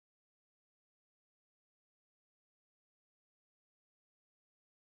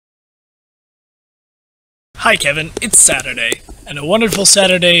Hi Kevin, it's Saturday, and a wonderful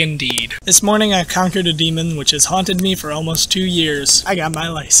Saturday indeed. This morning I conquered a demon which has haunted me for almost 2 years. I got my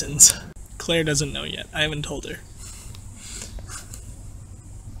license. Claire doesn't know yet, I haven't told her.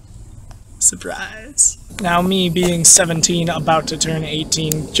 Surprise. Now me being 17, about to turn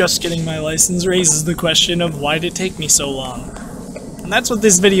 18, just getting my license raises the question of why did it take me so long? And that's what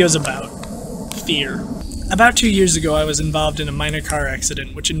this video is about. Fear. About 2 years ago I was involved in a minor car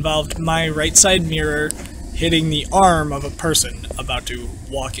accident which involved my right side mirror hitting the arm of a person about to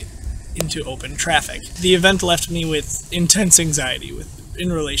walk into open traffic. The event left me with intense anxiety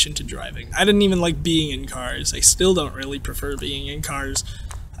in relation to driving. I didn't even like being in cars. I still don't really prefer being in cars.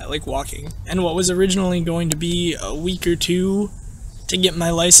 I like walking. And what was originally going to be a week or two to get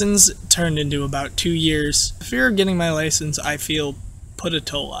my license turned into about 2 years. The fear of getting my license, I feel, put a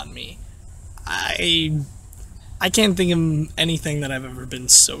toll on me. I can't think of anything that I've ever been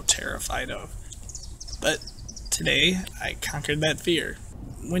so terrified of. But today, I conquered that fear.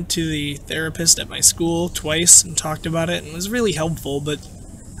 Went to the therapist at my school twice and talked about it, and it was really helpful, but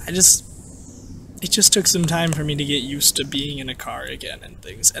it just took some time for me to get used to being in a car again and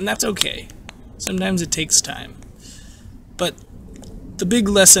things, and that's okay. Sometimes it takes time. But the big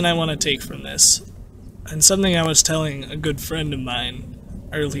lesson I want to take from this, and something I was telling a good friend of mine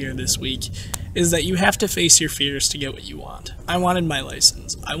earlier this week, is that you have to face your fears to get what you want. I wanted my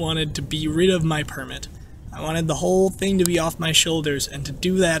license. I wanted to be rid of my permit. I wanted the whole thing to be off my shoulders, and to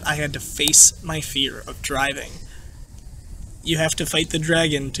do that I had to face my fear of driving. You have to fight the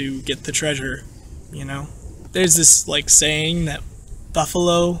dragon to get the treasure, you know? There's this, saying that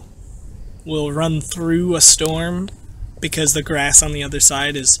buffalo will run through a storm because the grass on the other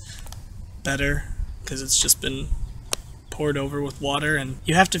side is better, because it's just been poured over with water, and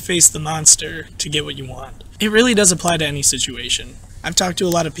you have to face the monster to get what you want. It really does apply to any situation. I've talked to a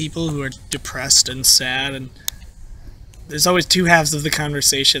lot of people who are depressed and sad, and there's always two halves of the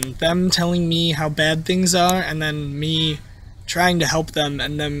conversation. Them telling me how bad things are, and then me trying to help them,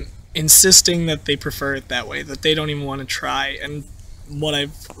 and them insisting that they prefer it that way, that they don't even want to try. And what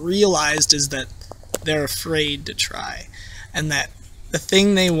I've realized is that they're afraid to try, and that the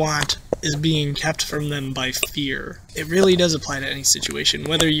thing they want is being kept from them by fear. It really does apply to any situation,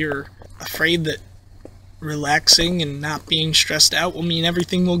 whether you're afraid that relaxing and not being stressed out will mean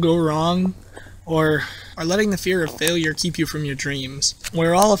everything will go wrong, or letting the fear of failure keep you from your dreams.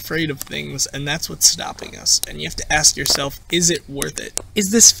 We're all afraid of things, and that's what's stopping us, and you have to ask yourself, is it worth it?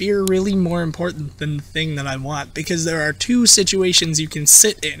 Is this fear really more important than the thing that I want? Because there are two situations you can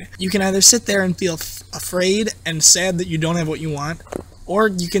sit in. You can either sit there and feel afraid and sad that you don't have what you want, or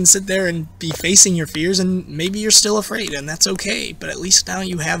you can sit there and be facing your fears, and maybe you're still afraid, and that's okay, but at least now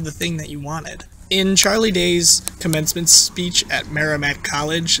you have the thing that you wanted. In Charlie Day's commencement speech at Merrimack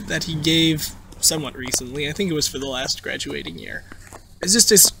College that he gave somewhat recently, I think it was for the last graduating year,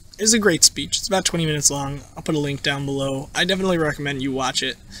 it's a great speech. It's about 20 minutes long. I'll put a link down below. I definitely recommend you watch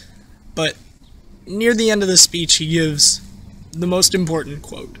it. But near the end of the speech, he gives the most important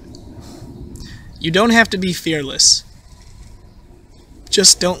quote. You don't have to be fearless.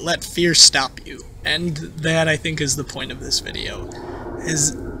 Just don't let fear stop you. And that, I think, is the point of this video.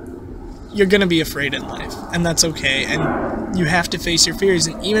 You're gonna be afraid in life, and that's okay, and you have to face your fears,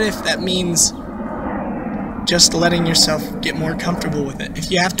 and even if that means just letting yourself get more comfortable with it. If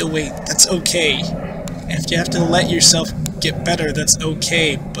you have to wait, that's okay. And if you have to let yourself get better, that's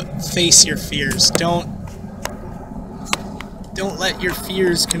okay, but face your fears. Don't let your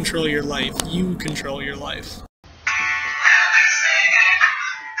fears control your life. You control your life.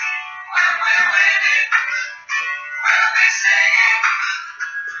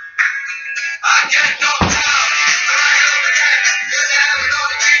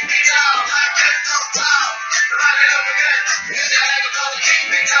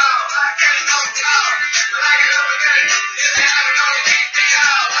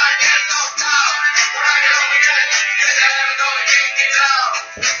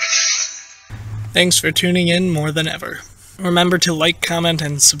 Thanks for tuning in more than ever. Remember to like, comment,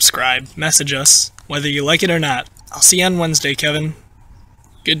 and subscribe. Message us, whether you like it or not. I'll see you on Wednesday, Kevin.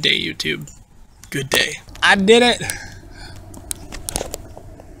 Good day, YouTube. Good day. I did it!